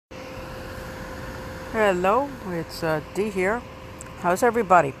Hello, it's D here. How's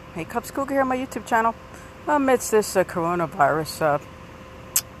everybody? Hey, Cubs Cougar here on my YouTube channel. Amidst this coronavirus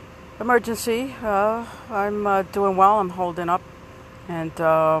emergency, I'm doing well. I'm holding up, and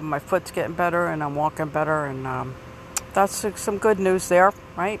my foot's getting better, and I'm walking better, and that's some good news there,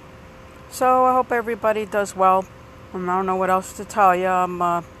 right? So I hope everybody does well. I don't know what else to tell you.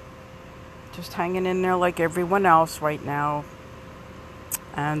 I'm just hanging in there like everyone else right now.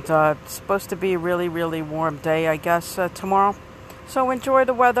 And it's supposed to be a really, really warm day, I guess, tomorrow. So enjoy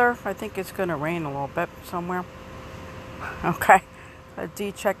the weather. I think it's going to rain a little bit somewhere. Okay.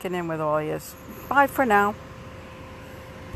 D checking in with all of you. Bye for now.